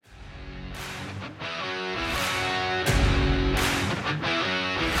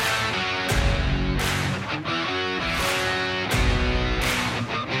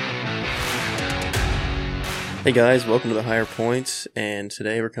Hey guys, welcome to the Higher Points, and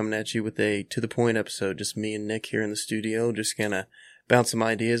today we're coming at you with a to-the-point episode. Just me and Nick here in the studio, just gonna bounce some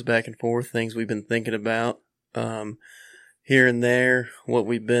ideas back and forth, things we've been thinking about, here and there, what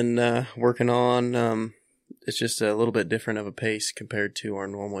we've been working on. It's just a little bit different of a pace compared to our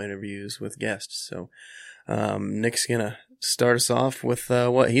normal interviews with guests. So Nick's gonna start us off with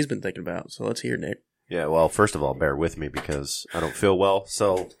what he's been thinking about. So let's hear Nick. Yeah, well, first of all, bear with me because I don't feel well.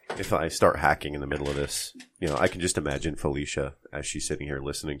 So if I start hacking in the middle of this, I can just imagine Felicia as she's sitting here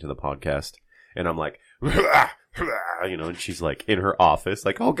listening to the podcast. And I'm like, and she's like in her office,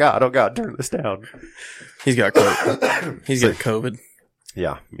 like, oh God, turn this down. He's got COVID. He's got COVID.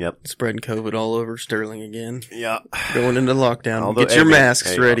 Yeah, yep. Spreading COVID all over Sterling again. Yeah. Going into lockdown. Get your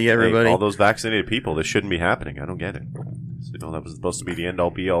masks ready, everybody. All those vaccinated people, this shouldn't be happening. I don't get it. That was supposed to be the end all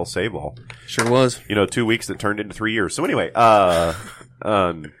be all save all. Sure was. 2 weeks that turned into 3 years. So anyway,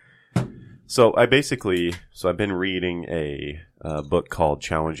 so I've been reading a book called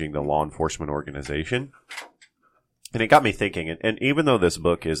Challenging the Law Enforcement Organization. And it got me thinking, and even though this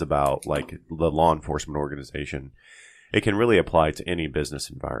book is about like the law enforcement organization, it can really apply to any business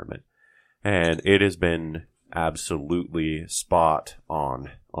environment. And it has been absolutely spot on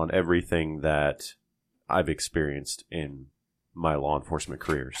everything that I've experienced in my law enforcement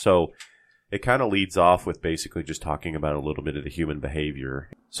career. So it kind of leads off with basically just talking about a little bit of the human behavior.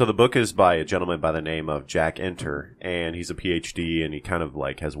 So the book is by a gentleman by the name of Jack Enter, and he's a PhD, and he kind of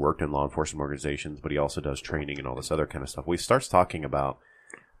like has worked in law enforcement organizations, but he also does training and all this other kind of stuff. He starts talking about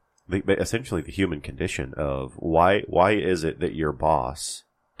essentially the human condition of why is it that your boss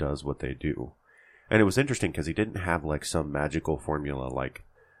does what they do. And it was interesting because he didn't have like some magical formula, like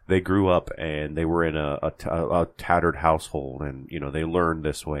they grew up and they were in a tattered household and, they learned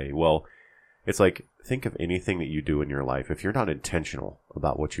this way. Well, it's like, think of anything that you do in your life. If you're not intentional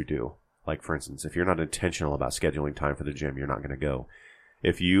about what you do, like for instance, if you're not intentional about scheduling time for the gym, you're not going to go.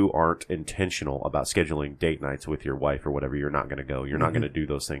 If you aren't intentional about scheduling date nights with your wife or whatever, you're not going to go. You're not going to do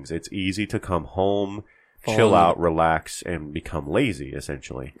those things. It's easy to come home, chill out, relax, and become lazy,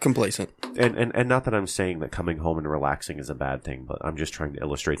 essentially. Complacent. And not that I'm saying that coming home and relaxing is a bad thing, but I'm just trying to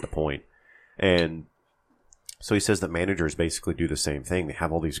illustrate the point. And so he says that managers basically do the same thing. They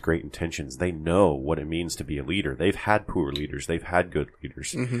have all these great intentions. They know what it means to be a leader. They've had poor leaders. They've had good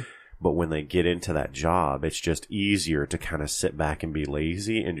leaders. Mm-hmm. But when they get into that job, it's just easier to kind of sit back and be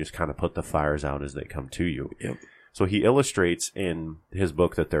lazy and just kind of put the fires out as they come to you. Yep. So he illustrates in his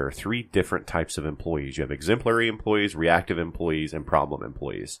book that there are three different types of employees. You have exemplary employees, reactive employees, and problem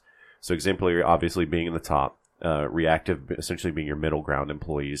employees. So exemplary obviously being in the top, reactive essentially being your middle ground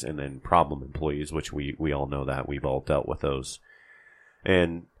employees, and then problem employees, which we all know that. We've all dealt with those.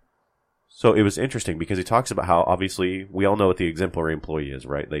 And so it was interesting because he talks about how obviously we all know what the exemplary employee is,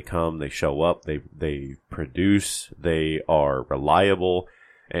 right? They come, they show up, they produce, they are reliable,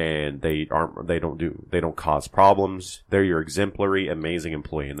 and they don't cause problems. They're your exemplary, amazing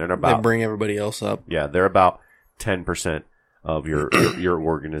employee, and they're about, they bring everybody else up. Yeah, they're about 10% of your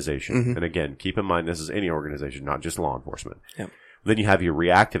organization. Mm-hmm. And again, keep in mind this is any organization, not just law enforcement. Yep. Then you have your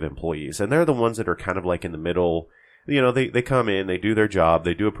reactive employees, and they're the ones that are kind of like in the middle. They come in, they do their job,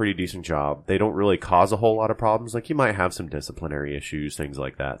 they do a pretty decent job. They don't really cause a whole lot of problems. Like you might have some disciplinary issues, things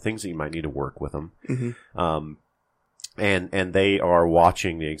like that, things that you might need to work with them. Mm-hmm. And they are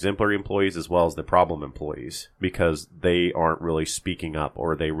watching the exemplary employees as well as the problem employees because they aren't really speaking up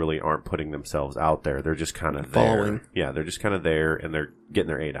or they really aren't putting themselves out there. They're just kind of following. There. Yeah, they're just kind of there and they're getting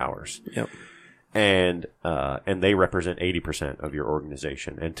their 8 hours. Yep. And they represent 80% of your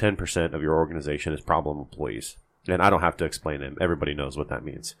organization, and 10% of your organization is problem employees. And I don't have to explain them. Everybody knows what that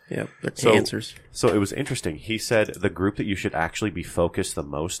means. Yeah, they're cancers. So it was interesting. He said the group that you should actually be focused the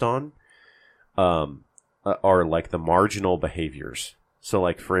most on are like the marginal behaviors. So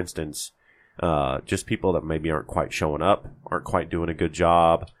like, for instance, just people that maybe aren't quite showing up, aren't quite doing a good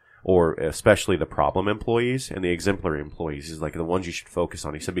job, or especially the problem employees and the exemplary employees is like the ones you should focus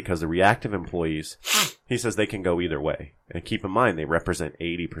on. He said because the reactive employees, he says they can go either way. And keep in mind, they represent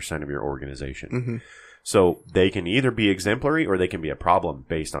 80% of your organization. Mm-hmm. So they can either be exemplary or they can be a problem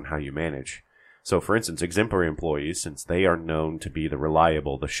based on how you manage. So for instance, exemplary employees, since they are known to be the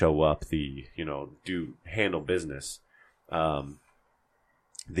reliable, the show up, the, handle business,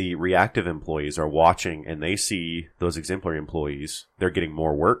 the reactive employees are watching and they see those exemplary employees. They're getting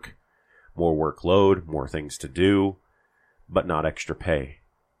more work, more workload, more things to do, but not extra pay,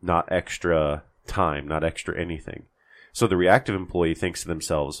 not extra time, not extra anything. So the reactive employee thinks to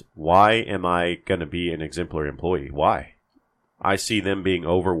themselves, why am I going to be an exemplary employee? Why? I see them being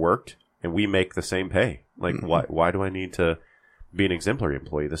overworked and we make the same pay. Like, why do I need to be an exemplary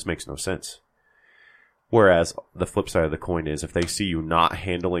employee? This makes no sense. Whereas the flip side of the coin is if they see you not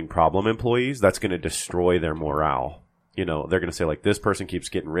handling problem employees, that's going to destroy their morale. You know, they're going to say, like, this person keeps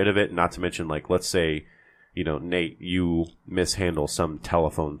getting rid of it. Not to mention, like, let's say, you know, Nate, you mishandle some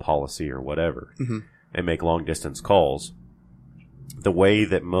telephone policy or whatever and make long distance calls. The way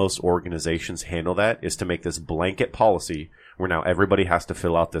that most organizations handle that is to make this blanket policy where now everybody has to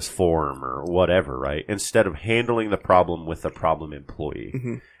fill out this form or whatever, right? Instead of handling the problem with the problem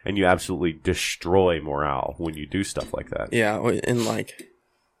employee. And you absolutely destroy morale when you do stuff like that. Yeah, and like,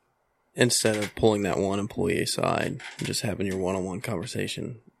 instead of pulling that one employee aside and just having your one-on-one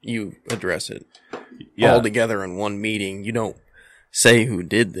conversation, you address it all together in one meeting. You don't say who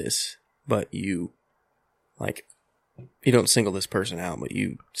did this, but you, like, you don't single this person out, but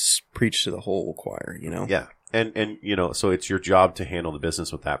you preach to the whole choir, you know? Yeah. And, you know, so it's your job to handle the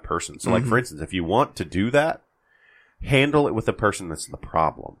business with that person. So, like, for instance, if you want to do that, handle it with the person that's the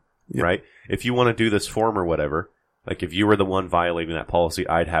problem, right? If you want to do this form or whatever, like, if you were the one violating that policy,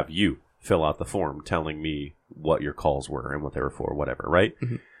 I'd have you fill out the form telling me what your calls were and what they were for, whatever, right?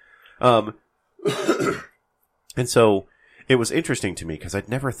 And so it was interesting to me because I'd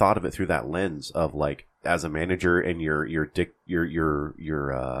never thought of it through that lens of, like, as a manager and your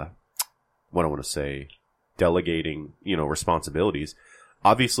what I want to say, delegating, you know, responsibilities.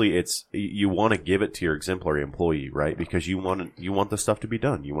 Obviously, it's, you want to give it to your exemplary employee, right? Because you want the stuff to be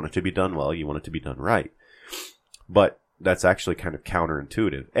done. You want it to be done well. You want it to be done right. But that's actually kind of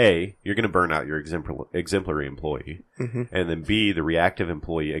counterintuitive. A, you're going to burn out your exemplary employee. And then B, the reactive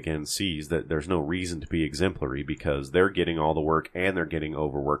employee again sees that there's no reason to be exemplary because they're getting all the work and they're getting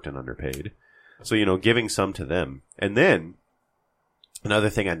overworked and underpaid. So, you know, giving some to them. And then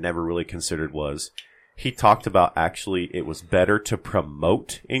another thing I'd never really considered was he talked about actually it was better to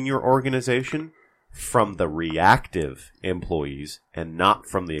promote in your organization from the reactive employees and not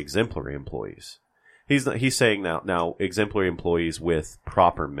from the exemplary employees. He's saying now exemplary employees with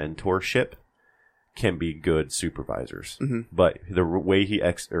proper mentorship can be good supervisors. But the way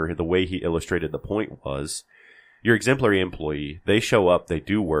he illustrated the point was your exemplary employee, they show up, they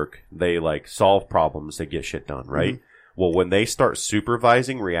do work, they like solve problems, they get shit done, right? Well, when they start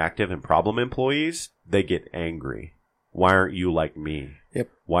supervising reactive and problem employees, they get angry. Why aren't you like me?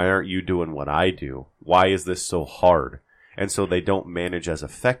 Why aren't you doing what I do? Why is this so hard? And so they don't manage as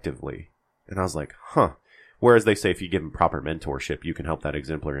effectively. And I was like, huh. Whereas they say if you give them proper mentorship, you can help that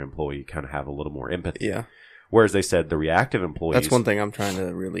exemplary employee kind of have a little more empathy. Yeah. Whereas they said the reactive employees... That's one thing I'm trying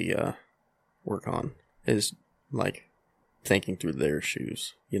to really work on is, like, thinking through their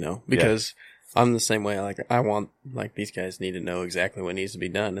shoes, you know? Because I'm the same way. Like, I want, like, these guys need to know exactly what needs to be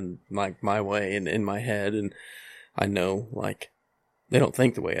done in my way and in my head. And I know, like, they don't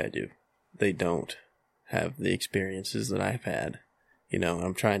think the way I do. They don't have the experiences that I've had. You know,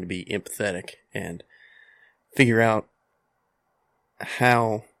 I'm trying to be empathetic and figure out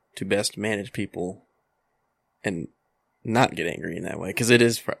how to best manage people and not get angry in that way. Because it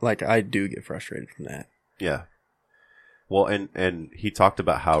is, like, I do get frustrated from that. Yeah. Well, and he talked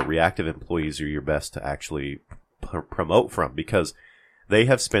about how reactive employees are your best to actually promote from because they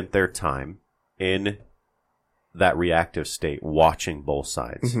have spent their time in that reactive state watching both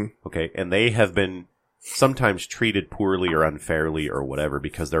sides. Okay. And they have been sometimes treated poorly or unfairly or whatever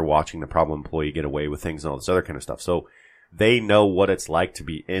because they're watching the problem employee get away with things and all this other kind of stuff. So they know what it's like to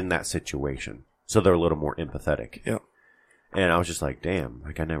be in that situation. So they're a little more empathetic. Yeah. And I was just like, damn,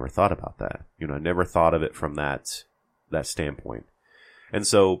 like I never thought about that. You know, I never thought of it from that standpoint. And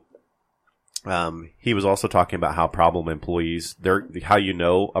so, he was also talking about how problem employees, how you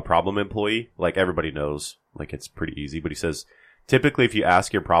know a problem employee, like everybody knows, like it's pretty easy, but he says, typically, if you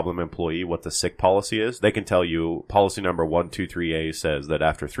ask your problem employee what the sick policy is, they can tell you policy number 123A says that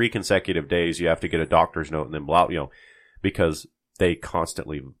after 3 consecutive days, you have to get a doctor's note and then blah, you know, because they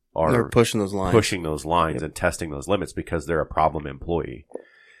constantly they're pushing those lines and testing those limits because they're a problem employee.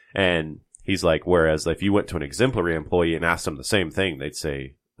 And he's like, whereas if you went to an exemplary employee and asked them the same thing, they'd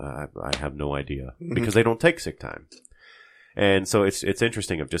say, I have no idea because they don't take sick time. And so it's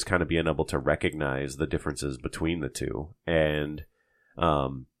interesting of just kind of being able to recognize the differences between the two. And,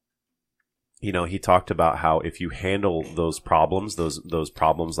 you know, he talked about how if you handle those problems, those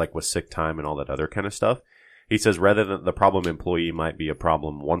problems like with sick time and all that other kind of stuff, he says rather than the problem employee might be a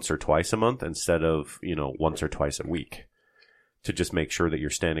problem once or twice a month instead of, you know, once or twice a week to just make sure that you're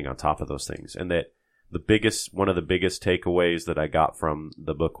standing on top of those things. And that one of the biggest takeaways that I got from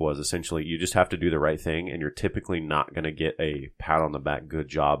the book was essentially you just have to do the right thing and you're typically not going to get a pat on the back good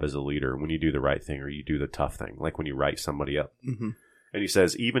job as a leader when you do the right thing or you do the tough thing, like when you write somebody up. And he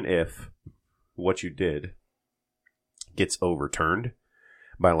says even if what you did gets overturned,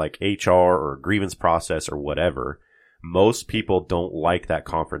 by like HR or grievance process or whatever, most people don't like that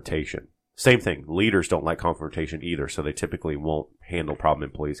confrontation. Same thing. Leaders don't like confrontation either, so they typically won't handle problem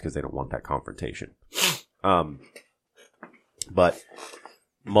employees because they don't want that confrontation. But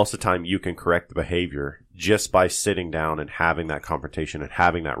most of the time you can correct the behavior just by sitting down and having that confrontation and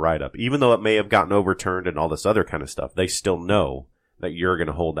having that write-up. Even though it may have gotten overturned and all this other kind of stuff, they still know that you're going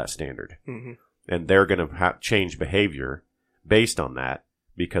to hold that standard. Mm-hmm. And they're going to change behavior based on that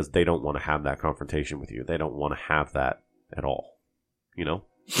because they don't want to have that confrontation with you. They don't want to have that at all. You know?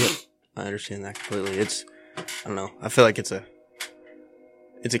 Yep. I understand that completely. I don't know. I feel like it's a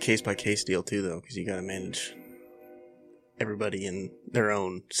case-by-case deal too, though, because you got to manage everybody in their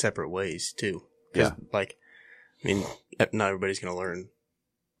own separate ways too. Yeah. Like, I mean, not everybody's going to learn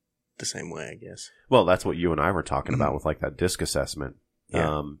the same way, I guess. Well, that's what you and I were talking about with like that DISC assessment.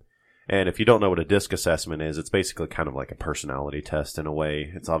 Yeah. And if you don't know what a DISC assessment is, it's basically kind of like a personality test in a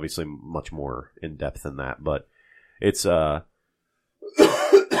way. It's obviously much more in depth than that, but it's and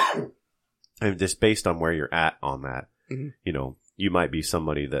just based on where you're at on that, you know, you might be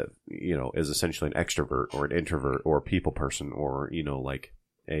somebody that, you know, is essentially an extrovert or an introvert or a people person or, you know, like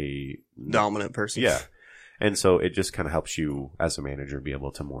a dominant person. Yeah. And so it just kind of helps you as a manager be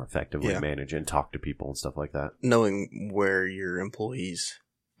able to more effectively manage and talk to people and stuff like that. Knowing where your employees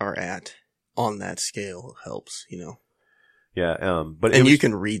are at on that scale helps, you know. Yeah. But you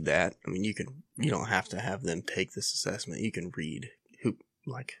can read that. I mean, you don't have to have them take this assessment. You can read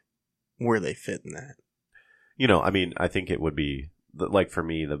where they fit in that. You know, I mean, I think it would be, like for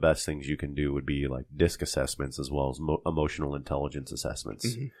me, the best things you can do would be like DISC assessments as well as emotional intelligence assessments.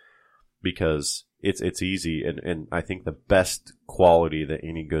 Mm-hmm. Because it's easy, and I think the best quality that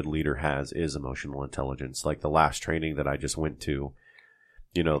any good leader has is emotional intelligence. Like the last training that I just went to,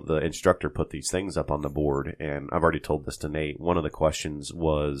 you know, the instructor put these things up on the board, and I've already told this to Nate. One of the questions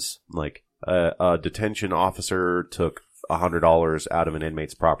was like, a detention officer took $100 out of an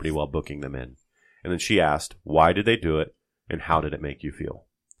inmate's property while booking them in. And then she asked, why did they do it, and how did it make you feel?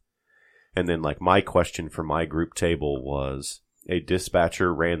 And then like my question for my group table was, a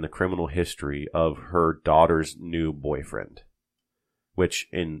dispatcher ran the criminal history of her daughter's new boyfriend, which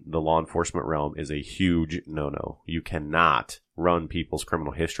in the law enforcement realm is a huge no-no. You cannot run people's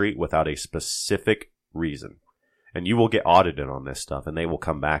criminal history without a specific reason. And you will get audited on this stuff, and they will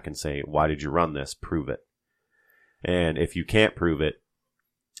come back and say, why did you run this? Prove it. And if you can't prove it,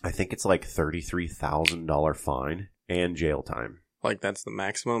 I think it's like $33,000 fine and jail time. Like that's the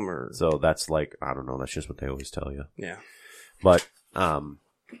maximum, or? So that's like, I don't know, that's just what they always tell you. Yeah. But,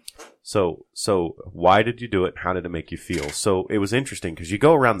 so why did you do it? How did it make you feel? So it was interesting because you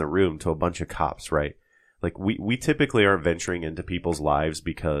go around the room to a bunch of cops, right? Like we typically aren't venturing into people's lives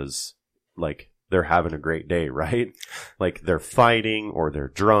because like they're having a great day, right? Like they're fighting or they're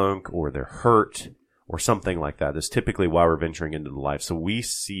drunk or they're hurt or something like that. That's typically why we're venturing into the life. So we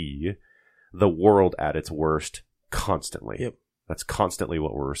see the world at its worst constantly. Yep. That's constantly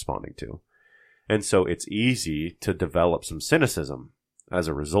what we're responding to. And so it's easy to develop some cynicism as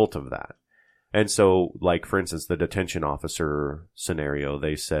a result of that. And so, like, for instance, the detention officer scenario,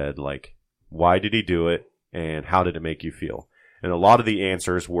 they said, like, why did he do it and how did it make you feel? And a lot of the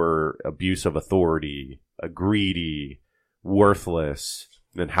answers were abuse of authority, greedy, worthless,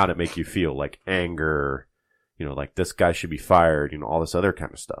 and how did it make you feel? Like anger, you know, like this guy should be fired, you know, all this other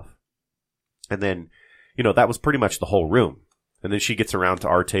kind of stuff. And then, you know, that was pretty much the whole room. And then she gets around to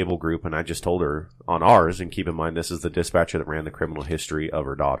our table group, and I just told her on ours, and keep in mind this is the dispatcher that ran the criminal history of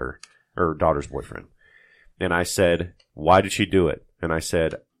her daughter, or daughter's boyfriend. And I said, why did she do it? And I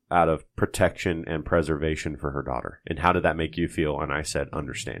said, out of protection and preservation for her daughter. And how did that make you feel? And I said,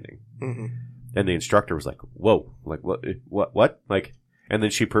 understanding. Mm-hmm. And the instructor was like, whoa, like what? Like, and then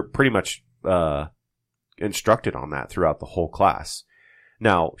she pretty much instructed on that throughout the whole class.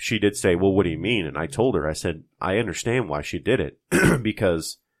 Now, she did say, well, what do you mean? And I told her, I said, I understand why she did it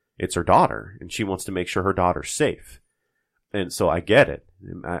because it's her daughter and she wants to make sure her daughter's safe. And so I get it.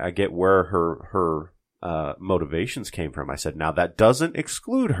 I get where her motivations came from. I said, now that doesn't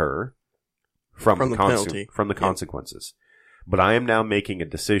exclude her from the penalty, from the consequences. But I am now making a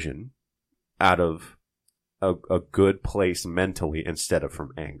decision out of a good place mentally instead of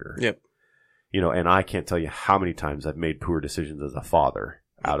from anger. Yep. You know, and I can't tell you how many times I've made poor decisions as a father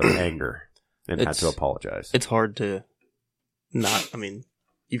out of anger and had to apologize. It's hard to not, I mean,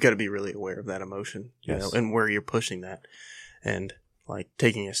 you've got to be really aware of that emotion, you know, and where you're pushing that. And like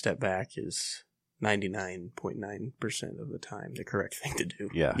taking a step back is 99.9% of the time the correct thing to do.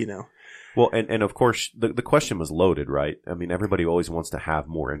 Yeah. You know? Well, and of course, the question was loaded, right? I mean, everybody always wants to have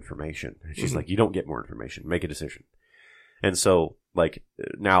more information. She's like, you don't get more information. Make a decision. And so like,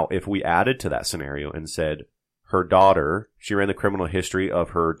 now if we added to that scenario and said her daughter, she ran the criminal history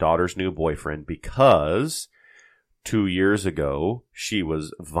of her daughter's new boyfriend because 2 years ago she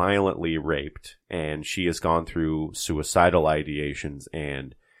was violently raped and she has gone through suicidal ideations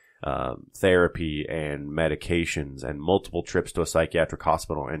and therapy and medications and multiple trips to a psychiatric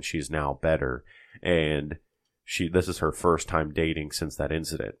hospital, and she's now better. And this is her first time dating since that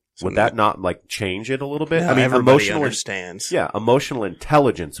incident. So would that not like change it a little bit? No, I mean, everybody understands. Yeah, emotional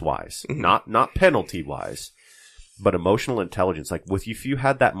intelligence wise, not penalty wise, but emotional intelligence. Like if you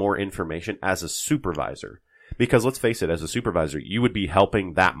had that more information as a supervisor, because let's face it, as a supervisor, you would be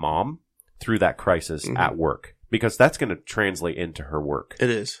helping that mom through that crisis at work, because that's going to translate into her work.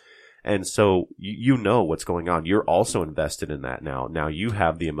 It is. And so you know what's going on. You're also invested in that now. Now you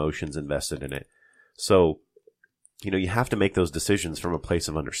have the emotions invested in it. So, you have to make those decisions from a place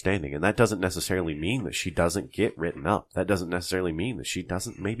of understanding. And that doesn't necessarily mean that she doesn't get written up. That doesn't necessarily mean that she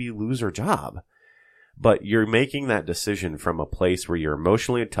doesn't maybe lose her job. But you're making that decision from a place where you're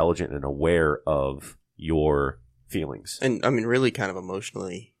emotionally intelligent and aware of your feelings. And I mean, really kind of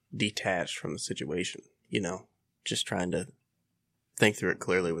emotionally detached from the situation, just trying to think through it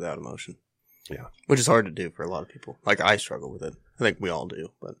clearly without emotion. Yeah. Which is hard to do for a lot of people. Like, I struggle with it. I think we all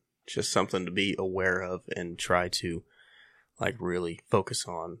do, but it's just something to be aware of and try to, like, really focus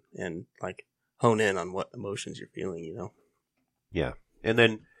on and, like, hone in on what emotions you're feeling, Yeah. And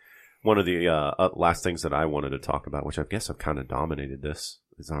then one of the last things that I wanted to talk about, which I guess I've kind of dominated this,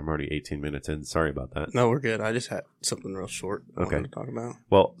 is I'm already 18 minutes in. Sorry about that. No, we're good. I just had something real short I wanted to talk about.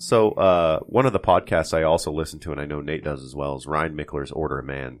 Well, so one of the podcasts I also listen to, and I know Nate does as well, is Ryan Mickler's Order a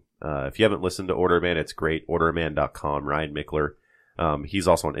Man. If you haven't listened to Order a Man, it's great. OrderAman.com, Ryan Mickler. He's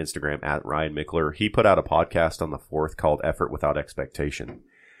also on Instagram at Ryan Mickler. He put out a podcast on the 4th called Effort Without Expectation.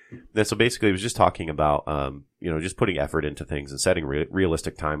 And so basically he was just talking about, just putting effort into things and setting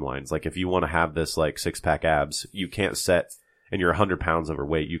realistic timelines. Like if you want to have this like 6-pack abs, you can't set, and you're 100 pounds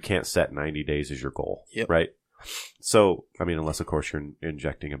overweight, you can't set 90 days as your goal. Yep. Right? So, I mean, unless of course you're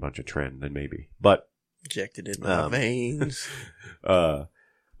injecting a bunch of tren, then maybe. But injected in my veins. But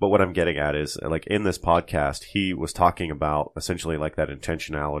what I'm getting at is, like, in this podcast, he was talking about essentially like that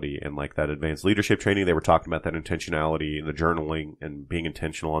intentionality and like that advanced leadership training. They were talking about that intentionality, the journaling and being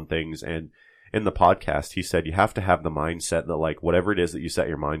intentional on things. And in the podcast, he said you have to have the mindset that like whatever it is that you set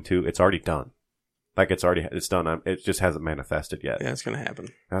your mind to, it's already done. Like it's done. It just hasn't manifested yet. Yeah, it's going to happen.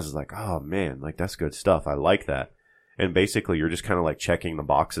 I was like, oh man, like that's good stuff. I like that. And basically you're just kind of like checking the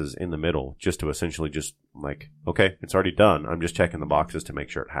boxes in the middle just to essentially just like, okay, it's already done. I'm just checking the boxes to make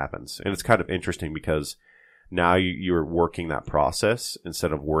sure it happens. And it's kind of interesting because now you're working that process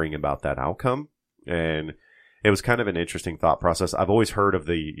instead of worrying about that outcome. And it was kind of an interesting thought process. I've always heard of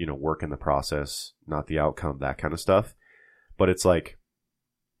the, work in the process, not the outcome, that kind of stuff. But it's like,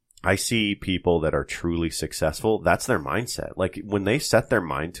 I see people that are truly successful. That's their mindset. Like when they set their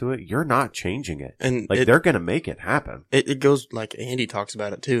mind to it, you're not changing it. And like they're going to make it happen. It goes like Andy talks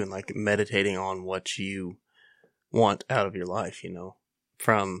about it too. And like meditating on what you want out of your life,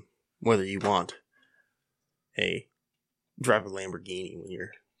 from whether you want drive a Lamborghini when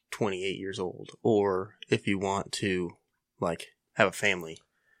you're 28 years old, or if you want to like have a family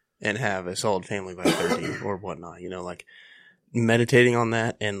and have a solid family by 30 or whatnot, like meditating on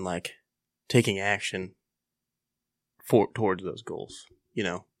that and like taking action towards those goals,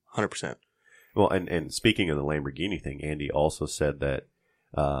 100%. Well, and speaking of the Lamborghini thing, Andy also said that,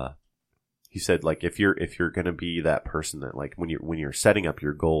 he said like if you're going to be that person that like when you're setting up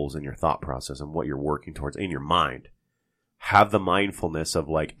your goals and your thought process and what you're working towards in your mind, have the mindfulness of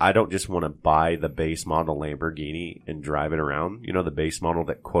like, I don't just want to buy the base model Lamborghini and drive it around, the base model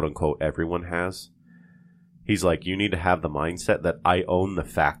that quote unquote everyone has. He's like, you need to have the mindset that I own the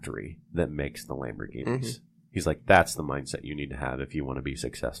factory that makes the Lamborghinis. Mm-hmm. He's like, that's the mindset you need to have if you want to be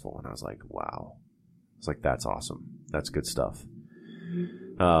successful. And I was like, wow. It's like, that's awesome. That's good stuff.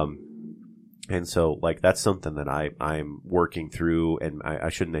 And so like, that's something that I'm working through, and I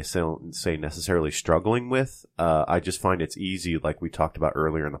shouldn't say necessarily struggling with. I just find it's easy, like we talked about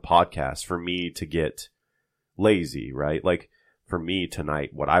earlier in the podcast, for me to get lazy, right? Like for me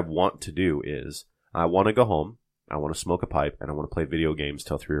tonight, what I want to do is I want to go home, I want to smoke a pipe, and I want to play video games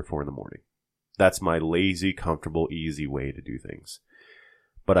till 3 or 4 in the morning. That's my lazy, comfortable, easy way to do things.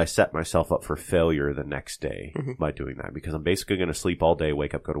 But I set myself up for failure the next day by doing that, because I'm basically going to sleep all day,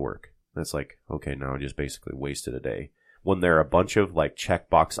 wake up, go to work. And it's like, okay, now I just basically wasted a day. When there are a bunch of like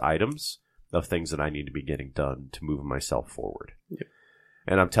checkbox items of things that I need to be getting done to move myself forward. Yep.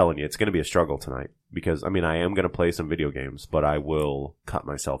 And I'm telling you, it's going to be a struggle tonight because, I mean, I am going to play some video games, but I will cut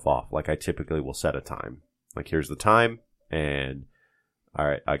myself off. Like I typically will set a time. Like here's the time, and all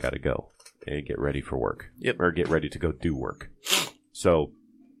right, I got to go and get ready for work. Yep. Or get ready to go do work. So,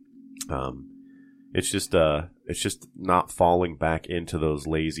 it's just not falling back into those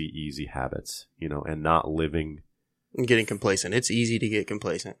lazy, easy habits, and not living. And getting complacent. It's easy to get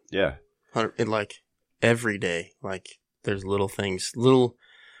complacent. Yeah. And like every day, like there's little things, little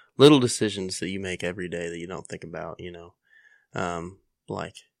decisions that you make every day that you don't think about,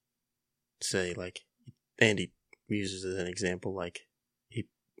 like say like Andy uses as an example, like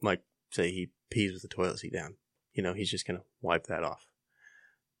say he pees with the toilet seat down, he's just going to wipe that off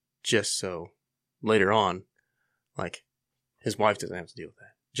just so later on, like his wife doesn't have to deal with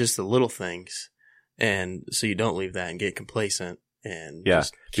that. Just the little things. And so you don't leave that and get complacent and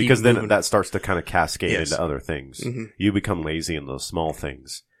just keep because then moving. that starts to kind of cascade into other things. Mm-hmm. You become lazy in those small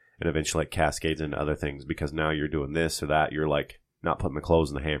things and eventually it cascades into other things because now you're doing this or that. You're like not putting the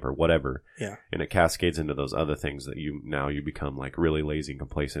clothes in the hamper, whatever. Yeah. And it cascades into those other things that you become like really lazy and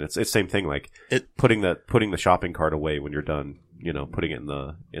complacent. It's the same thing, like putting the shopping cart away when you're done, putting it in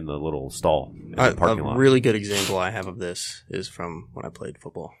the little stall in the parking lot. A really good example I have of this is from when I played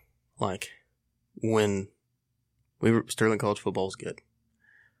football. Like when Sterling College football was good.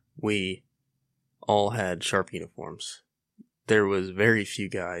 We all had sharp uniforms. There was very few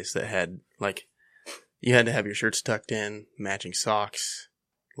guys that had, like, you had to have your shirts tucked in, matching socks,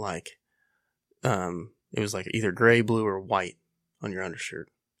 like, it was like either gray, blue, or white on your undershirt.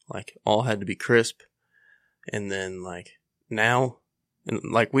 Like, all had to be crisp. And then, like, now, and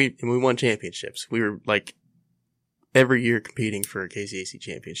like, we won championships. We were, like, every year competing for a KCAC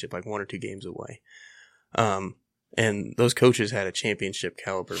championship, like 1 or 2 games away. And those coaches had a championship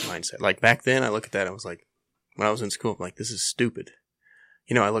caliber mindset. Like back then I look at that, I was like, when I was in school, I'm like, this is stupid.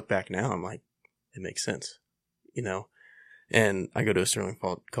 I look back now, I'm like, it makes sense, and I go to a Sterling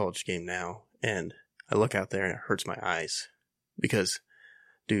College game now and I look out there and it hurts my eyes because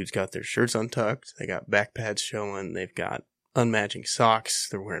dudes got their shirts untucked. They got back pads showing. They've got unmatching socks.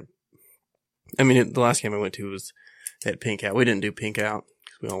 They're wearing, the last game I went to they had pink out. We didn't do pink out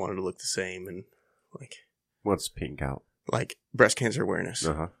because we all wanted to look the same. And like, what's pink out? Like breast cancer awareness.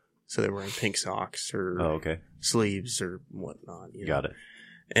 Uh-huh. So they're wearing pink socks or sleeves or whatnot. Got it.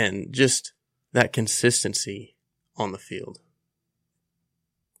 And just that consistency on the field.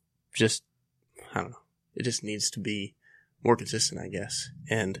 Just, I don't know. It just needs to be more consistent, I guess.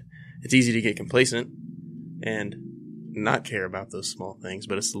 And it's easy to get complacent and not care about those small things,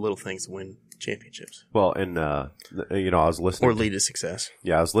 but it's the little things that win championships. Well, and, I was listening. Or lead to success.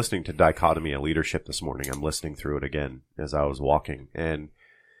 Yeah, I was listening to Dichotomy of Leadership this morning. I'm listening through it again as I was walking. And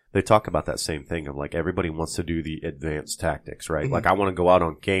they talk about that same thing of like everybody wants to do the advanced tactics, right? Mm-hmm. Like I want to go out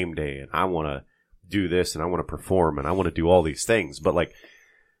on game day and I want to do this and I want to perform and I want to do all these things. But like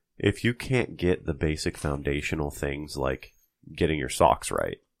if you can't get the basic foundational things like getting your socks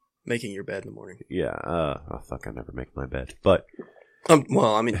right. Making your bed in the morning. Yeah. I never make my bed. But I'm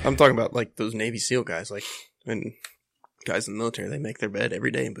talking about like those Navy SEAL guys, like and guys in the military, they make their bed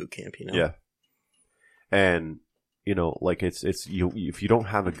every day in boot camp, Yeah. And like it's if you don't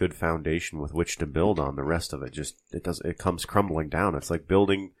have a good foundation with which to build on, the rest of it it comes crumbling down. It's like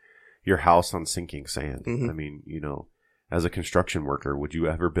building your house on sinking sand. Mm-hmm. As a construction worker, would you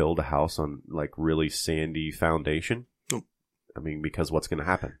ever build a house on like really sandy foundation? Nope. Because what's going to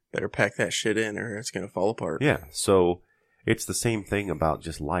happen? Better pack that shit in or it's going to fall apart. Yeah. So it's the same thing about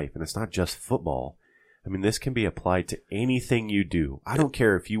just life, and it's not just football. This can be applied to anything you do. I don't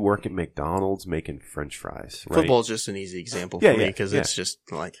care if you work at McDonald's making French fries. Right? Football is just an easy example for me because it's just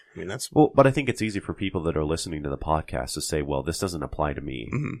like, that's... Well, but I think it's easy for people that are listening to the podcast to say, well, this doesn't apply to me.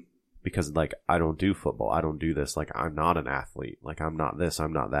 Mm-hmm. Because, like, I don't do football. I don't do this. Like, I'm not an athlete. Like, I'm not this.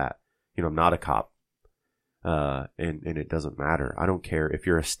 I'm not that. I'm not a cop. And it doesn't matter. I don't care if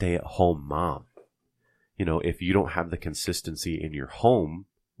you're a stay-at-home mom. If you don't have the consistency in your home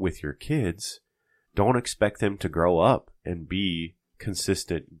with your kids... Don't expect them to grow up and be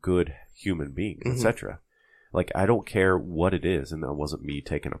consistent, good human beings, mm-hmm. etc. Like, I don't care what it is, and that wasn't me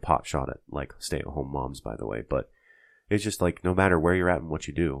taking a pot shot at, like, stay-at-home moms, by the way, but it's just, like, no matter where you're at and what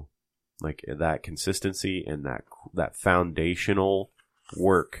you do, like, that consistency and that foundational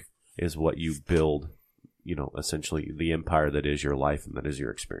work is what you build, essentially the empire that is your life and that is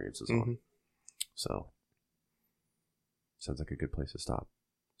your experiences mm-hmm. on. So, sounds like a good place to stop.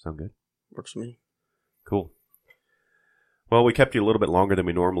 Sound good? Works for me. Cool. Well, we kept you a little bit longer than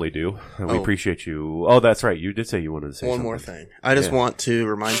we normally do. And we appreciate you. Oh, that's right. You did say you wanted to say one something. more thing. I just want to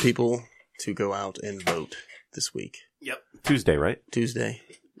remind people to go out and vote this week. Yep. Tuesday, right? Tuesday.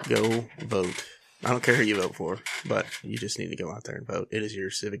 Go vote. I don't care who you vote for, but you just need to go out there and vote. It is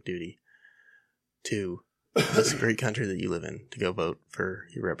your civic duty to this great country that you live in to go vote for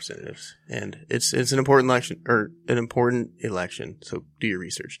your representatives. And it's an important election. So do your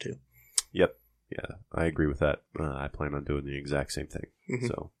research too. Yep. Yeah, I agree with that. I plan on doing the exact same thing. Mm-hmm.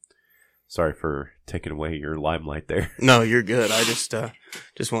 So sorry for taking away your limelight there. No, you're good. I just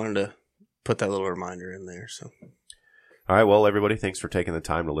wanted to put that little reminder in there. So. All right. Well, everybody, thanks for taking the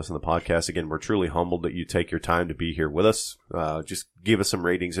time to listen to the podcast. Again, we're truly humbled that you take your time to be here with us. Just give us some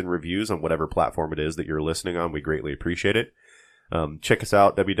ratings and reviews on whatever platform it is that you're listening on. We greatly appreciate it. Check us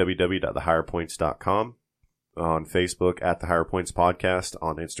out, www.thehigherpoints.com, on Facebook at The Higher Points Podcast,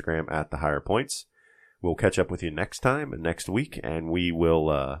 on Instagram at The Higher Points. We'll catch up with you next time and next week, and we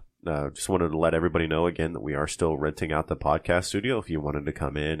will just wanted to let everybody know again that we are still renting out the podcast studio. If you wanted to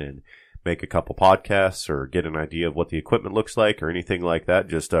come in and make a couple podcasts or get an idea of what the equipment looks like or anything like that,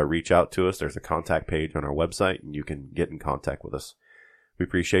 just reach out to us. There's a contact page on our website, and you can get in contact with us. We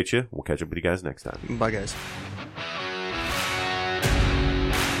appreciate you. We'll catch up with you guys next time. Bye, guys.